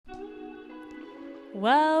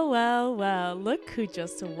Well, look who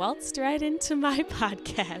just waltzed right into my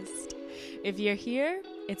podcast. If you're here,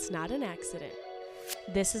 it's not an accident.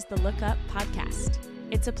 This is the Look Up Podcast.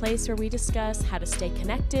 It's a place where we discuss how to stay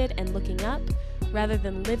connected and looking up rather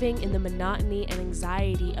than living in the monotony and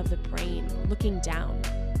anxiety of the brain, looking down.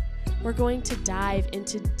 We're going to dive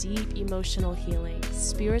into deep emotional healing,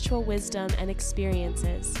 spiritual wisdom and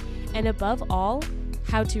experiences, and above all,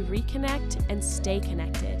 how to reconnect and stay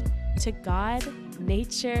connected to God,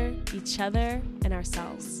 nature, each other, and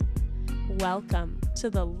ourselves. Welcome to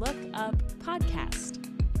the Look Up Podcast.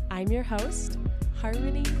 I'm your host,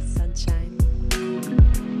 Harmony Sunshine.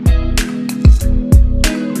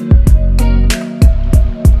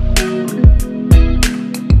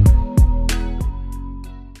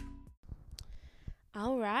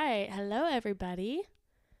 All right, hello everybody.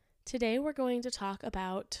 Today we're going to talk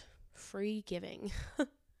about free giving.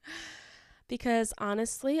 Because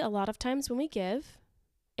honestly, a lot of times when we give,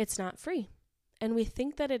 it's not free. And we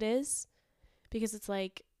think that it is because it's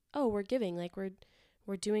like, oh, we're giving, like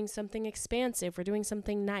we're doing something expansive, we're doing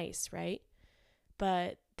something nice, right?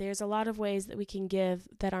 But there's a lot of ways that we can give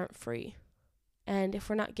that aren't free. And if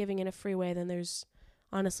we're not giving in a free way, then there's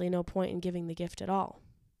honestly no point in giving the gift at all.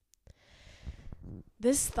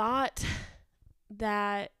 This thought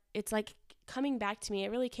that it's like coming back to me,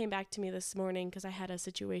 it really came back to me this morning because I had a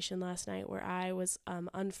situation last night where I was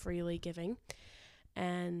unfreely giving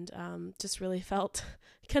and just really felt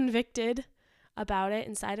convicted about it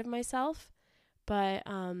inside of myself. But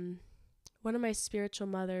one of my spiritual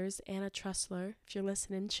mothers, Anna Trussler, if you're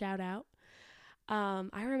listening, shout out.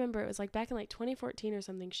 I remember it was like back in like 2014 or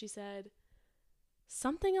something. She said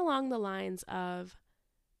something along the lines of,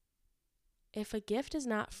 if a gift is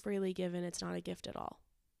not freely given, it's not a gift at all.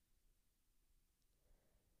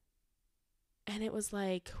 And it was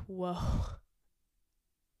like, whoa.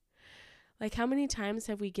 Like, how many times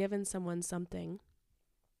have we given someone something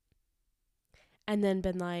and then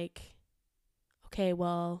been like, okay,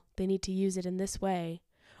 well, they need to use it in this way.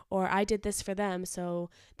 Or I did this for them, so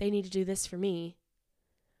they need to do this for me.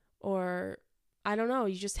 Or, I don't know,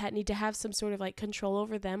 you just need to have some sort of like control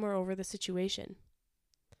over them or over the situation.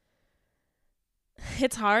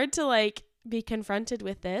 It's hard to like be confronted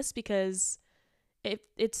with this because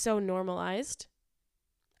it's so normalized.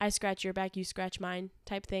 I scratch your back, you scratch mine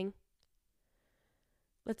type thing.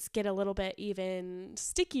 Let's get a little bit even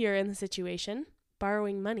stickier in the situation.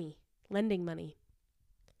 Borrowing money, lending money.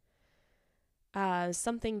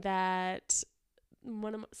 Something that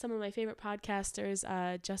some of my favorite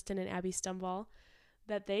podcasters, Justin and Abby Stumball,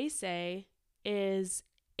 that they say is,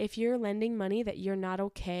 if you're lending money that you're not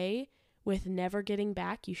okay with never getting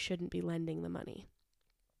back, you shouldn't be lending the money.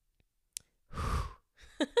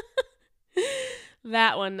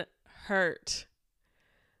 That one hurt.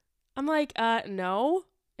 I'm like, no.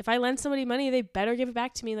 If I lend somebody money, they better give it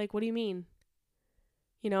back to me. Like, what do you mean?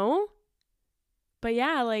 You know? But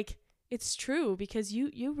yeah, like, it's true because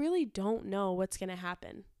you really don't know what's going to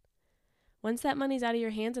happen. Once that money's out of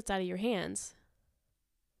your hands, it's out of your hands.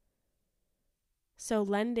 So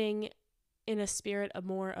lending in a spirit of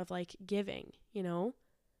more of like giving, you know?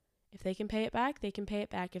 If they can pay it back, they can pay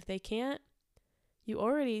it back. If they can't, you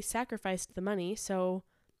already sacrificed the money, so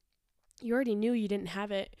you already knew you didn't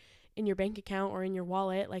have it in your bank account or in your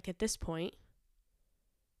wallet, like at this point.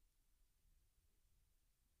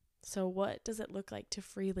 So what does it look like to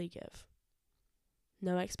freely give?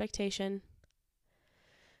 No expectation,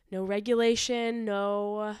 no regulation,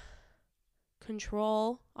 no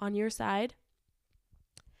control on your side.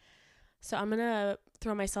 So I'm going to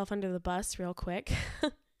throw myself under the bus real quick.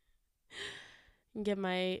 And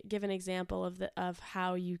give an example of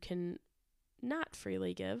how you can not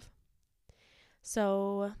freely give.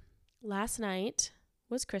 So last night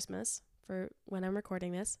was Christmas for when I'm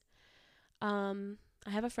recording this. I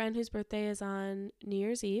have a friend whose birthday is on New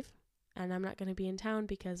Year's Eve, and I'm not going to be in town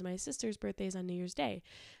because my sister's birthday is on New Year's Day.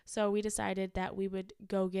 So we decided that we would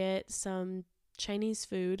go get some Chinese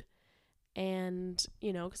food and,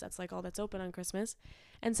 because that's like all that's open on Christmas,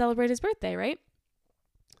 and celebrate his birthday, right?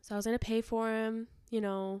 So I was going to pay for him,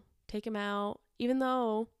 take him out, even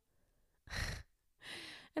though,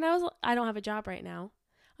 and I don't have a job right now.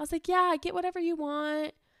 I was like, yeah, get whatever you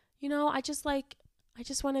want. I just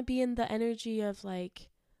want to be in the energy of like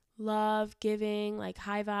love, giving, like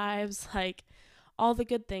high vibes, like all the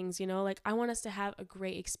good things, like I want us to have a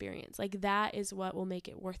great experience. Like that is what will make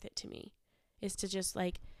it worth it to me, is to just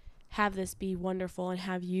like have this be wonderful and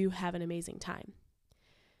have you have an amazing time.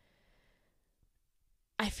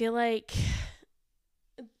 I feel like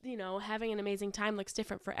having an amazing time looks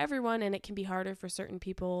different for everyone, and it can be harder for certain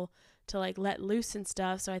people to like let loose and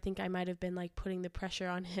stuff. So I think I might have been like putting the pressure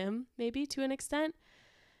on him maybe to an extent,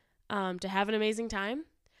 to have an amazing time.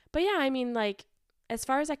 But yeah, I mean, like, as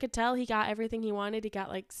far as I could tell, he got everything he wanted. He got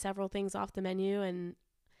like several things off the menu, and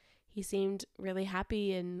he seemed really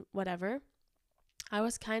happy and whatever. I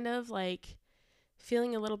was kind of like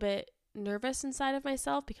feeling a little bit nervous inside of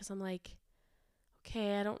myself because I'm like,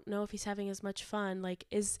 okay, I don't know if he's having as much fun. Like,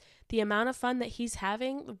 is the amount of fun that he's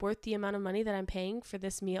having worth the amount of money that I'm paying for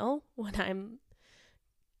this meal when I'm,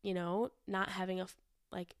 not having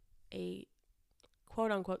a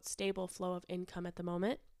quote unquote stable flow of income at the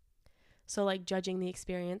moment? So like judging the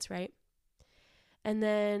experience, right? And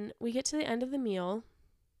then we get to the end of the meal,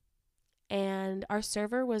 and our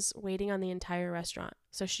server was waiting on the entire restaurant.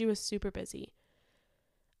 So she was super busy.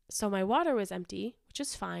 So my water was empty, which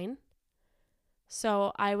is fine.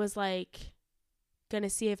 So I was like going to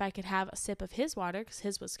see if I could have a sip of his water because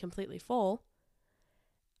his was completely full.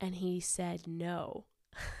 And he said no.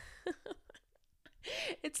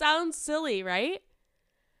 It sounds silly, right?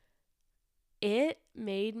 It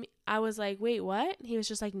made me, I was like, wait, what? He was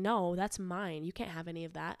just like, no, that's mine. You can't have any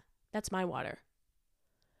of that. That's my water.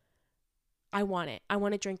 I want it. I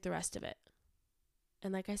want to drink the rest of it.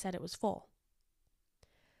 And like I said, it was full.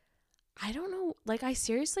 I don't know. Like, I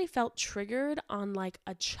seriously felt triggered on like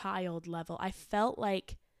a child level. I felt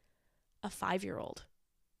like a 5-year-old.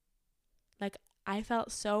 Like, I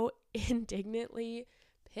felt so indignantly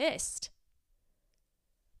pissed.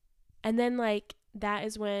 And then like, that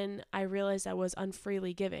is when I realized I was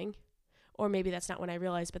unfreely giving. Or maybe that's not when I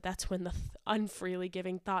realized, but that's when the unfreely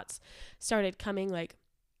giving thoughts started coming, like,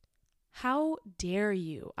 how dare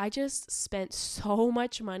you? I just spent so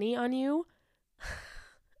much money on you.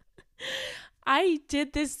 I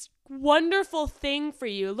did this wonderful thing for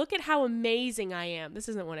you. Look at how amazing I am. This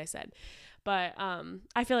isn't what I said, but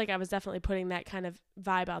I feel like I was definitely putting that kind of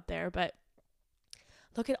vibe out there. But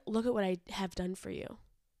look at what I have done for you.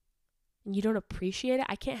 And you don't appreciate it?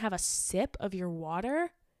 I can't have a sip of your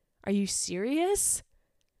water? Are you serious?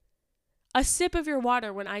 A sip of your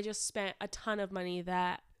water when I just spent a ton of money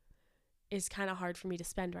that is kind of hard for me to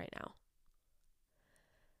spend right now.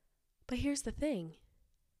 But here's the thing.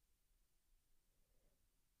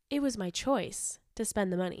 It was my choice to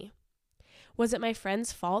spend the money. Was it my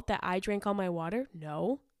friend's fault that I drank all my water?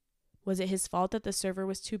 No. Was it his fault that the server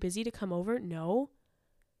was too busy to come over? No.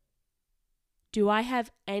 Do I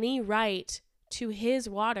have any right to his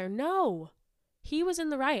water? No. He was in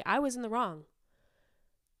the right. I was in the wrong.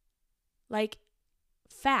 Like,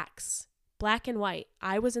 facts, black and white.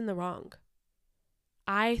 I was in the wrong.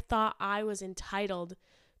 I thought I was entitled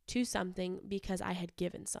to something because I had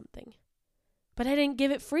given something. But I didn't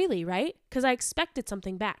give it freely, right? Because I expected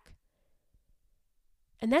something back.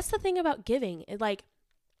 And that's the thing about giving. Like,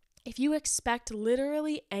 if you expect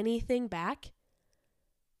literally anything back,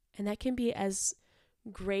 and that can be as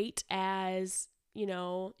great as,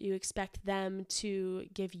 you expect them to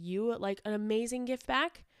give you like an amazing gift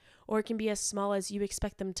back, or it can be as small as you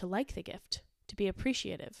expect them to like the gift, to be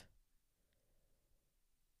appreciative.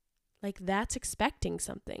 Like, that's expecting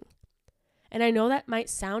something. And I know that might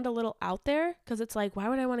sound a little out there because it's like, why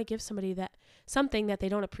would I want to give somebody that something that they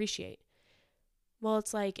don't appreciate? Well,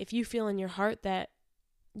 it's like, if you feel in your heart that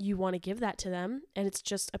you want to give that to them and it's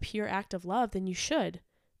just a pure act of love, then you should.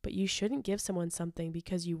 But you shouldn't give someone something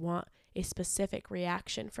because you want a specific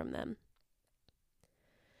reaction from them.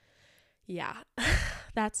 Yeah,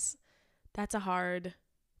 that's a hard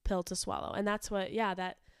pill to swallow. And that's what,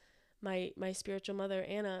 that my spiritual mother,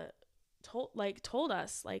 Anna, told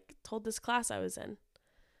this class I was in.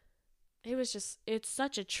 It's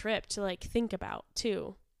such a trip to like think about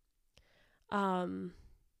too.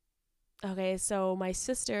 Okay, so my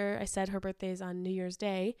sister, I said her birthday is on New Year's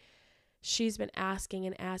Day. She's been asking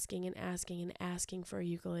and asking and asking and asking for a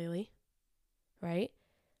ukulele, right?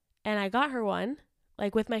 And I got her one,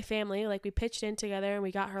 like with my family, like we pitched in together and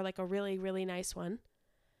we got her like a really, really nice one.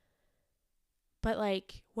 But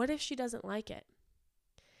like, what if she doesn't like it?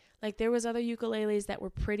 Like, there was other ukuleles that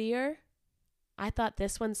were prettier. I thought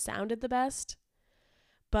this one sounded the best,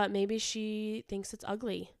 but maybe she thinks it's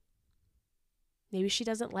ugly. Maybe she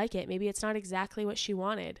doesn't like it. Maybe it's not exactly what she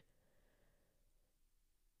wanted.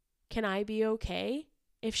 Can I be okay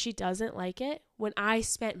if she doesn't like it? When I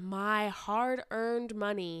spent my hard-earned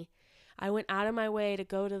money, I went out of my way to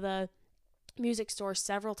go to the music store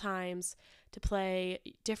several times to play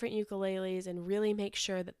different ukuleles and really make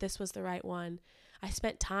sure that this was the right one. I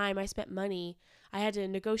spent time, I spent money. I had to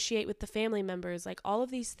negotiate with the family members, like all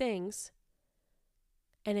of these things.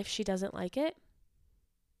 And if she doesn't like it,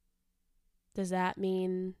 Does that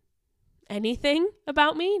mean anything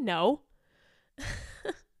about me? No.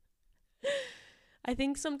 I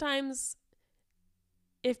think sometimes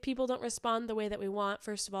if people don't respond the way that we want,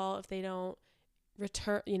 first of all, if they don't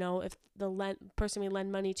return, if the person we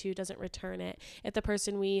lend money to doesn't return it, if the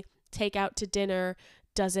person we take out to dinner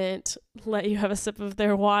doesn't let you have a sip of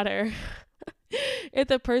their water, if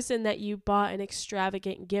the person that you bought an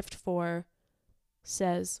extravagant gift for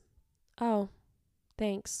says, "Oh,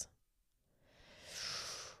 thanks."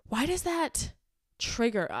 Why does that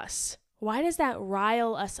trigger us? Why does that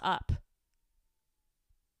rile us up?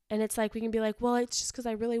 And it's like, we can be like, well, it's just because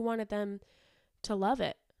I really wanted them to love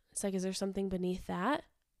it. It's like, is there something beneath that?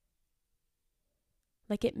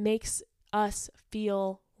 Like, it makes us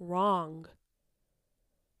feel wrong.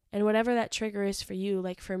 And whatever that trigger is for you,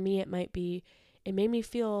 like for me, it made me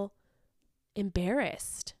feel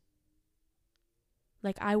embarrassed.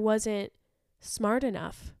 Like I wasn't smart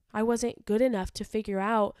enough. I wasn't good enough to figure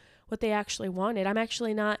out what they actually wanted. I'm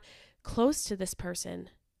actually not close to this person.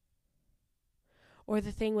 Or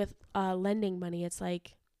the thing with lending money, it's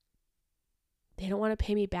like, they don't want to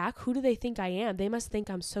pay me back. Who do they think I am? They must think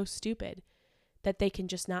I'm so stupid that they can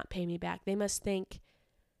just not pay me back. They must think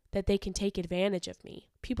that they can take advantage of me.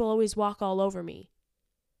 People always walk all over me.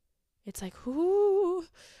 It's like,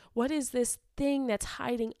 what is this thing that's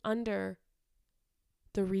hiding under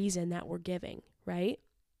the reason that we're giving, right?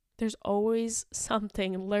 There's always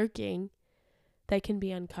something lurking that can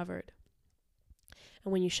be uncovered.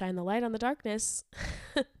 And when you shine the light on the darkness,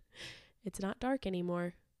 it's not dark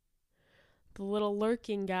anymore. The little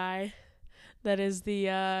lurking guy that is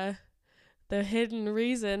the hidden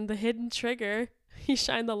reason, the hidden trigger, you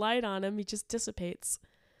shine the light on him, he just dissipates.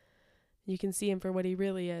 You can see him for what he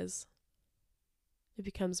really is. It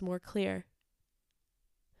becomes more clear.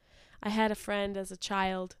 I had a friend as a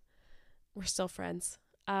child, we're still friends,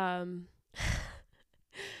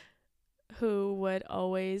 who would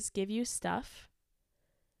always give you stuff,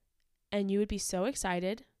 and you would be so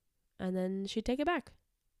excited, and then she'd take it back.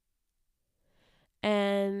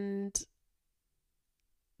 And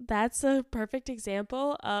that's a perfect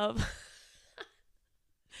example of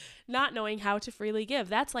not knowing how to freely give.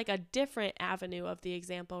 That's like a different avenue of the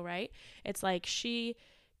example, right? It's like she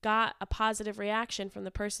got a positive reaction from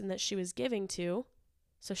the person that she was giving to,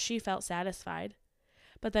 so she felt satisfied.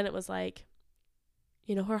 But then it was like,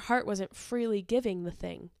 her heart wasn't freely giving the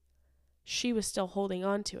thing. She was still holding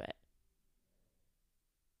on to it.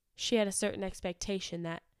 She had a certain expectation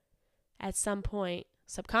that at some point,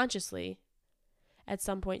 subconsciously, at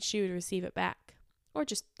some point she would receive it back or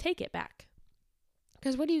just take it back.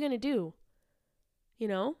 Because what are you going to do?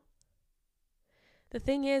 The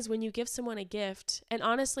thing is, when you give someone a gift, and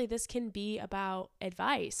honestly, this can be about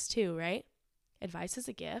advice too, right? Advice is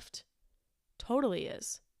a gift. Totally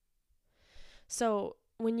is. So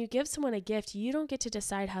when you give someone a gift, you don't get to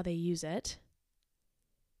decide how they use it.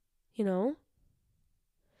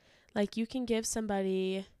 Like you can give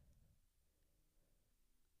somebody,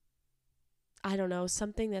 I don't know,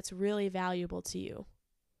 something that's really valuable to you.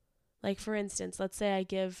 Like for instance, let's say I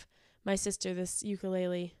give my sister this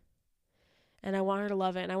ukulele and I want her to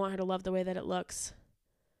love it and I want her to love the way that it looks.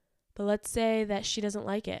 But let's say that she doesn't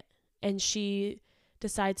like it and she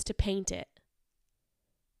decides to paint it.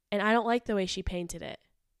 And I don't like the way she painted it,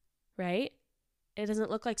 right? It doesn't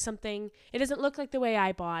look like the way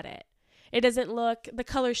I bought it. It doesn't look, the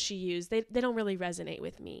colors she used, they don't really resonate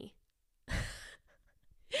with me.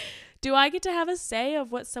 Do I get to have a say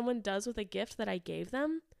of what someone does with a gift that I gave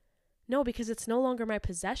them? No, because it's no longer my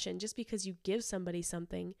possession. Just because you give somebody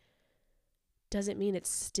something doesn't mean it's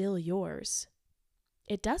still yours.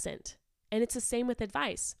 It doesn't. And it's the same with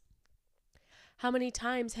advice. How many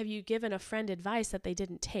times have you given a friend advice that they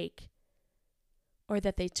didn't take? Or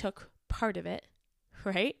that they took part of it,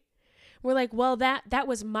 right? We're like, well, that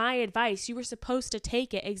was my advice. You were supposed to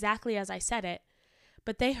take it exactly as I said it.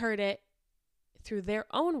 But they heard it through their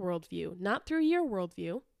own worldview, not through your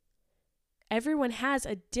worldview. Everyone has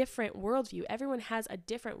a different worldview. Everyone has a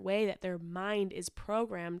different way that their mind is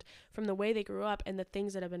programmed from the way they grew up and the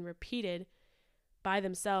things that have been repeated by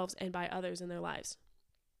themselves and by others in their lives.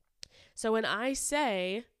 So when I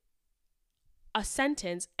say a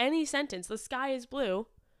sentence, any sentence, the sky is blue,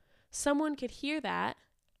 someone could hear that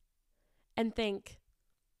and think,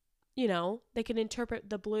 they can interpret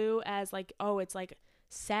the blue as like, oh, it's like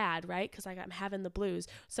sad, right? Because like I'm having the blues.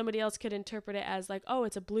 Somebody else could interpret it as like, oh,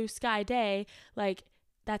 it's a blue sky day, like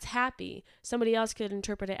that's happy. Somebody else could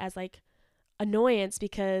interpret it as like annoyance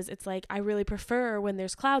because it's like I really prefer when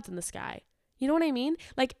there's clouds in the sky. You know what I mean?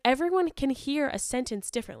 Like everyone can hear a sentence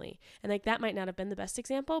differently. And like that might not have been the best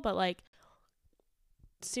example, but like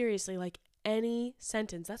seriously, like any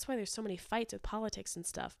sentence. That's why there's so many fights with politics and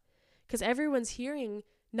stuff, because everyone's hearing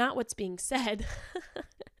not what's being said.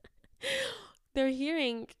 They're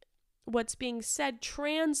hearing what's being said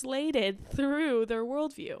translated through their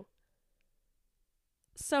worldview.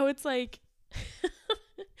 So it's like,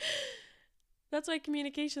 that's why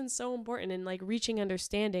communication is so important, and like reaching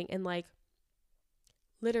understanding and like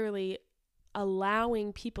literally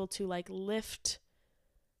allowing people to like lift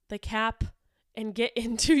the cap and get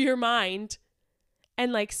into your mind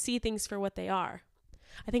and like see things for what they are.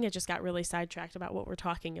 I think I just got really sidetracked about what we're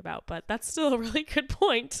talking about, but that's still a really good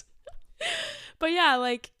point. But yeah,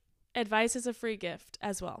 like advice is a free gift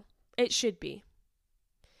as well. It should be.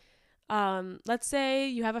 Let's say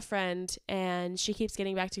you have a friend and she keeps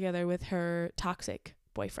getting back together with her toxic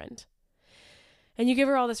boyfriend. And you give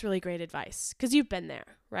her all this really great advice because you've been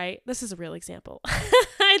there, right? This is a real example.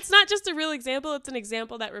 It's not just a real example. It's an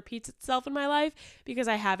example that repeats itself in my life because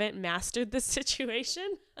I haven't mastered this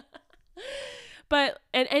situation. But,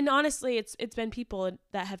 and honestly, it's been people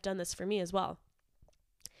that have done this for me as well.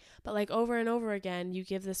 But like over and over again, you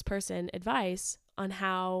give this person advice on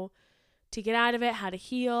how to get out of it, how to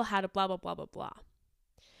heal, how to blah, blah, blah, blah, blah.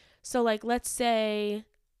 So like, let's say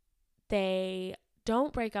they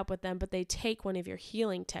don't break up with them, but they take one of your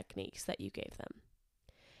healing techniques that you gave them.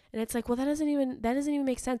 And it's like, well, that doesn't even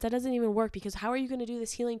make sense. That doesn't even work, because how are you going to do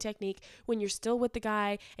this healing technique when you're still with the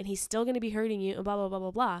guy and he's still going to be hurting you and blah, blah, blah,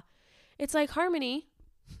 blah, blah. It's like Harmony,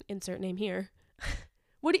 insert name here.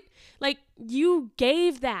 You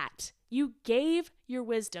gave that. You gave your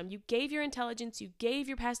wisdom. You gave your intelligence. You gave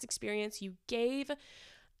your past experience. You gave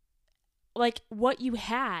like what you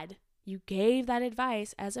had. You gave that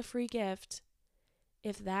advice as a free gift.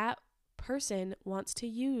 If that person wants to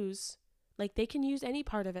use, like they can use any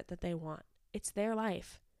part of it that they want. It's their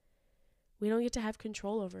life. We don't get to have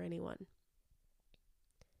control over anyone.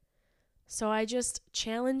 So I just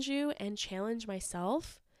challenge you and challenge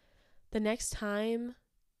myself. The next time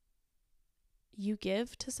you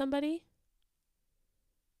give to somebody,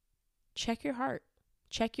 check your heart,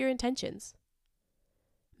 check your intentions.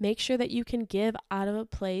 Make sure that you can give out of a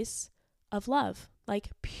place of love, like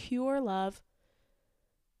pure love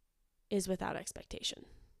is without expectation.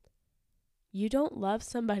 You don't love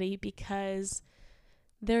somebody because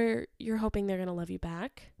you're hoping they're going to love you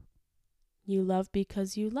back. You love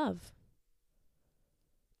because you love.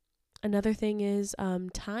 Another thing is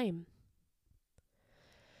time.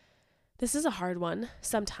 This is a hard one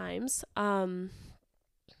sometimes. My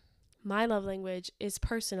love language is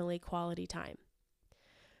personally quality time.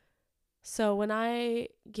 So when I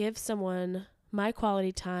give someone my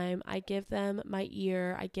quality time, I give them my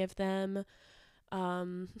ear, I give them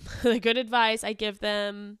the good advice, I give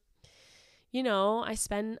them, I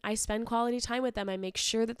spend quality time with them. I make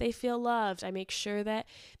sure that they feel loved. I make sure that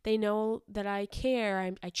they know that I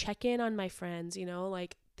care. I check in on my friends,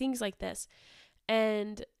 like things like this.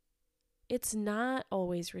 And it's not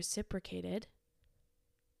always reciprocated.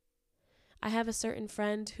 I have a certain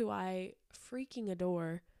friend who I freaking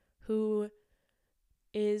adore, who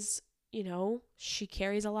is, she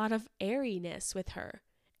carries a lot of airiness with her.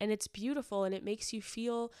 And it's beautiful, and it makes you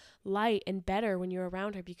feel light and better when you're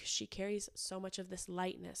around her because she carries so much of this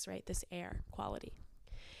lightness, right? This air quality.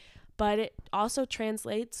 But it also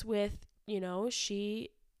translates with, she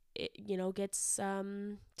gets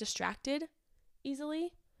distracted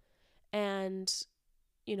easily. And,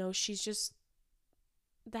 she's just,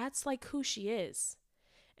 that's like who she is.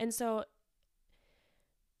 And so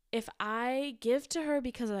if I give to her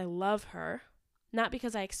because I love her, not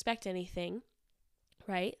because I expect anything,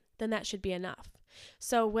 right, then that should be enough.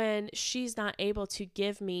 So when she's not able to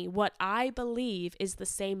give me what I believe is the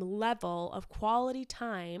same level of quality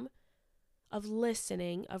time, of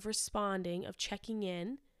listening, of responding, of checking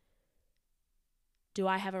in, do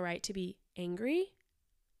I have a right to be angry?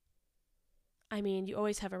 I mean, you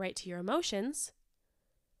always have a right to your emotions,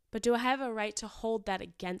 but do I have a right to hold that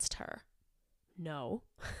against her? No.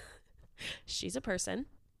 She's a person.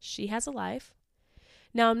 She has a life.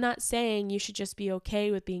 Now, I'm not saying you should just be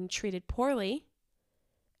okay with being treated poorly.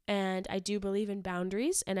 And I do believe in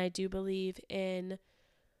boundaries, and I do believe in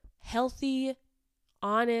healthy,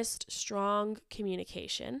 honest, strong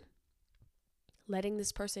communication. Letting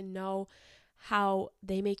this person know how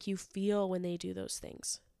they make you feel when they do those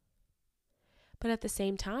things. But at the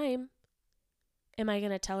same time, am I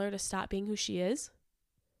going to tell her to stop being who she is?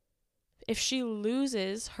 If she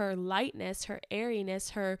loses her lightness, her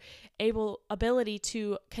airiness, her ability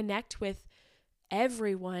to connect with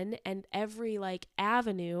everyone and every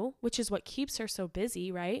avenue, which is what keeps her so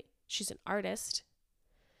busy, right? She's an artist.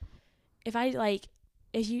 If I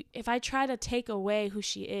if I try to take away who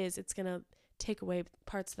she is, it's going to take away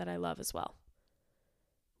parts that I love as well.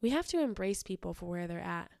 We have to embrace people for where they're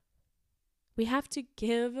at. We have to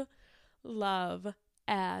give love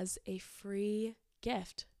as a free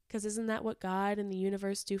gift, because isn't that what God and the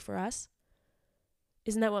universe do for us?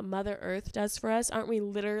 Isn't that what Mother Earth does for us? Aren't we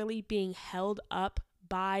literally being held up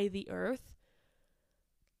by the earth?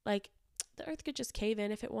 Like, the earth could just cave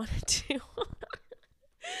in if it wanted to.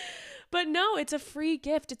 But no, it's a free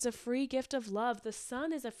gift. It's a free gift of love. The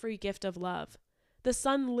sun is a free gift of love. The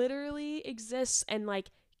sun literally exists and like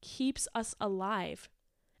keeps us alive.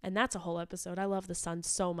 And that's a whole episode. I love the sun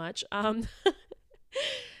so much.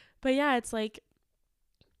 But yeah, it's like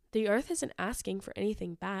the earth isn't asking for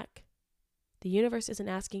anything back. The universe isn't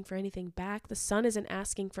asking for anything back. The sun isn't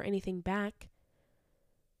asking for anything back.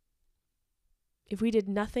 If we did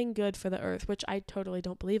nothing good for the earth, which I totally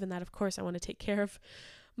don't believe in that, of course I want to take care of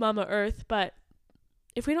Mama Earth, but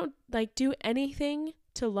if we don't like do anything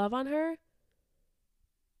to love on her,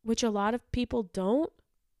 which a lot of people don't,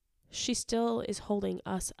 she still is holding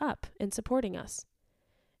us up and supporting us.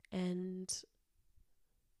 And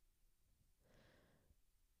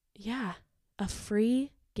yeah, a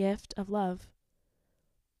free gift of love.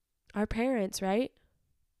 Our parents, right?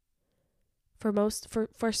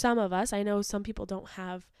 For some of us, I know some people don't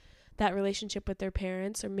have that relationship with their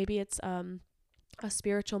parents, or maybe it's a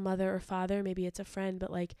spiritual mother or father, maybe it's a friend,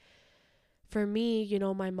 but like for me, you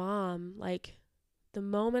know, my mom, like the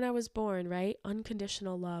moment I was born, right?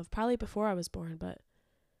 Unconditional love, probably before I was born, but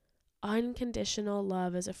unconditional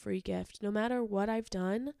love is a free gift. No matter what I've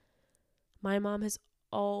done, my mom has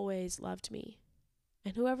always loved me.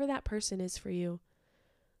 And whoever that person is for you,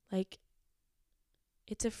 like,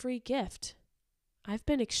 it's a free gift. I've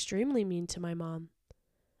been extremely mean to my mom.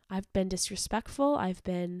 I've been disrespectful. I've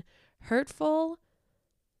been hurtful.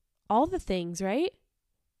 All the things, right?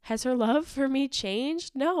 Has her love for me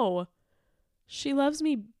changed? No. She loves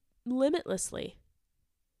me limitlessly.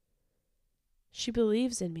 She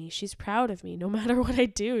believes in me. She's proud of me. No matter what I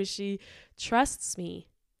do, she trusts me.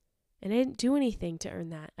 And I didn't do anything to earn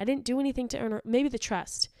that. I didn't do anything to earn her, maybe the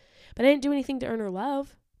trust, but I didn't do anything to earn her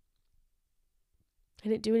love. I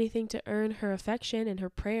didn't do anything to earn her affection and her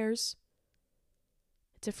prayers.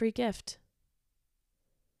 It's a free gift.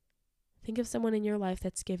 Think of someone in your life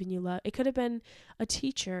that's given you love. It could have been a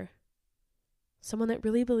teacher, someone that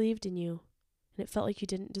really believed in you, and it felt like you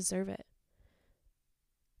didn't deserve it.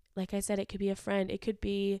 Like I said, it could be a friend. It could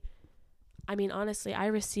be, I mean, honestly, I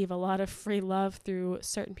receive a lot of free love through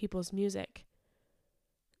certain people's music.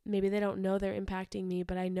 Maybe they don't know they're impacting me,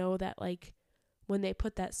 but I know that like when they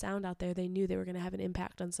put that sound out there, they knew they were going to have an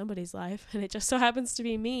impact on somebody's life. And it just so happens to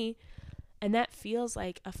be me. And that feels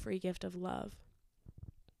like a free gift of love.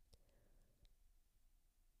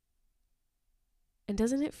 And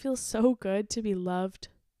doesn't it feel so good to be loved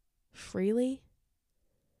freely?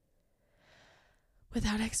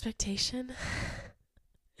 Without expectation?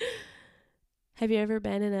 Have you ever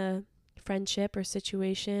been in a friendship or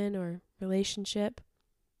situation or relationship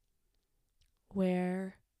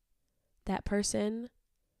where that person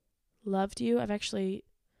loved you? I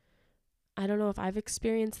don't know if I've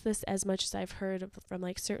experienced this as much as I've heard from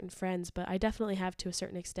like certain friends, but I definitely have to a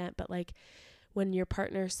certain extent. But like when your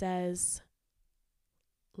partner says,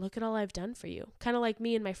 look at all I've done for you. Kind of like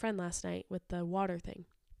me and my friend last night with the water thing.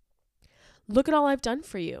 Look at all I've done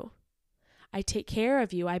for you. I take care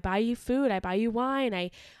of you. I buy you food. I buy you wine. I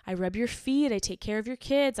rub your feet. I take care of your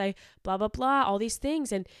kids. I blah, blah, blah, all these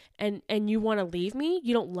things. And you want to leave me?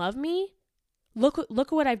 You don't love me? Look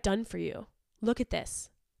at what I've done for you. Look at this.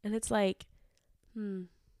 And it's like,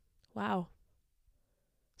 wow.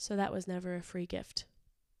 So that was never a free gift,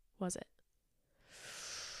 was it?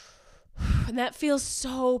 And that feels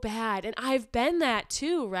so bad. And I've been that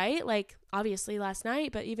too, right? Like obviously last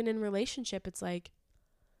night, but even in relationship, it's like,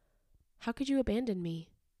 how could you abandon me?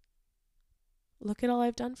 Look at all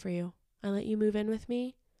I've done for you. I let you move in with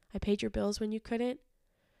me. I paid your bills when you couldn't.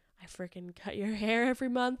 I freaking cut your hair every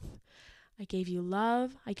month. I gave you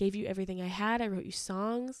love. I gave you everything I had. I wrote you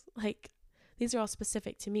songs. Like, these are all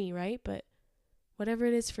specific to me, right? But whatever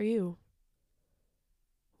it is for you,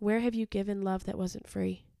 where have you given love that wasn't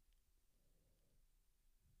free?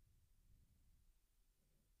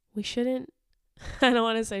 We shouldn't, I don't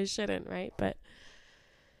want to say shouldn't, right? But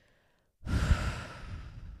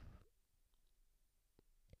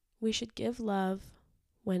we should give love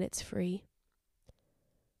when it's free.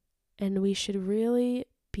 And we should really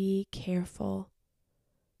be careful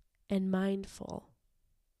and mindful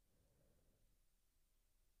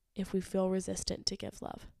if we feel resistant to give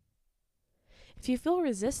love. If you feel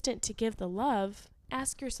resistant to give the love,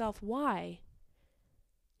 ask yourself why.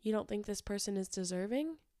 You don't think this person is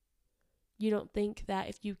deserving? You don't think that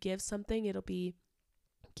if you give something, it'll be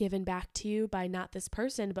given back to you by not this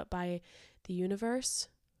person, but by the universe,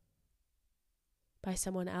 by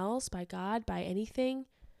someone else, by God, by anything?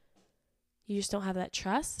 You just don't have that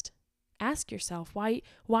trust? Ask yourself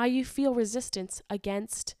why you feel resistance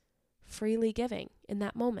against freely giving in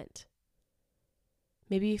that moment.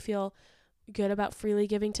 Maybe you feel good about freely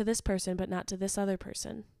giving to this person, but not to this other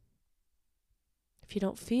person. If you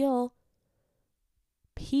don't feel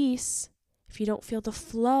peace, if you don't feel the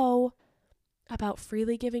flow about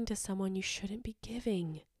freely giving to someone you shouldn't be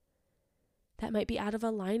giving, that might be out of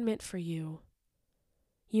alignment for you.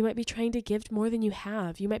 You might be trying to give more than you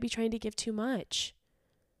have. You might be trying to give too much.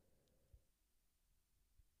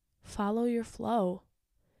 Follow your flow.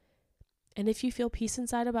 And if you feel peace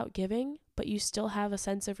inside about giving, but you still have a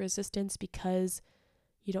sense of resistance because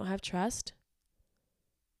you don't have trust,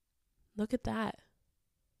 look at that.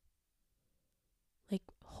 Like,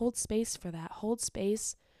 hold space for that. Hold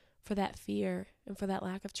space for that fear and for that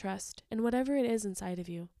lack of trust and whatever it is inside of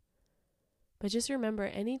you. But just remember,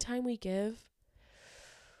 anytime we give,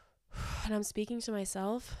 and I'm speaking to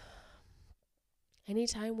myself,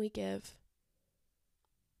 anytime we give,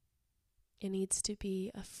 it needs to be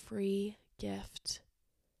a free gift.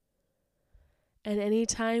 And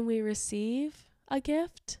anytime we receive a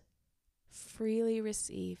gift, freely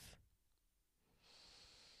receive.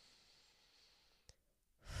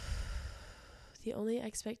 The only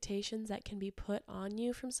expectations that can be put on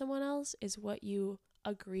you from someone else is what you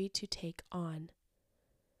agree to take on.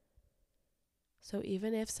 So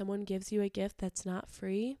even if someone gives you a gift that's not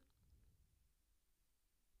free,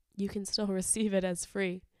 you can still receive it as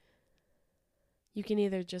free. You can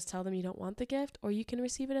either just tell them you don't want the gift, or you can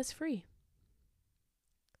receive it as free.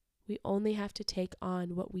 We only have to take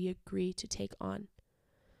on what we agree to take on.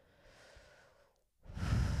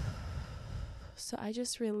 So I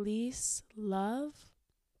just release love,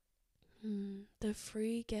 the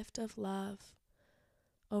free gift of love,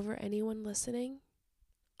 over anyone listening,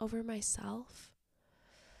 over myself.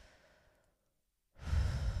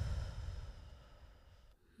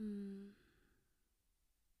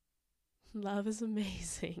 Love is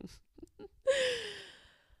amazing.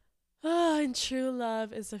 And true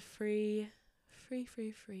love is a free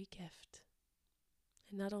gift.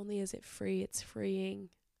 And not only is it free, it's freeing.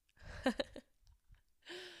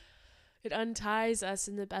 It unties us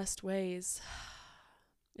in the best ways.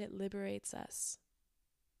 It liberates us.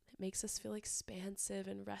 It makes us feel expansive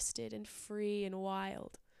and rested and free and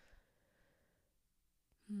wild.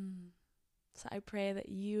 So I pray that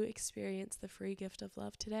you experience the free gift of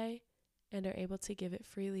love today and are able to give it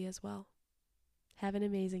freely as well. Have an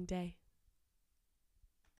amazing day.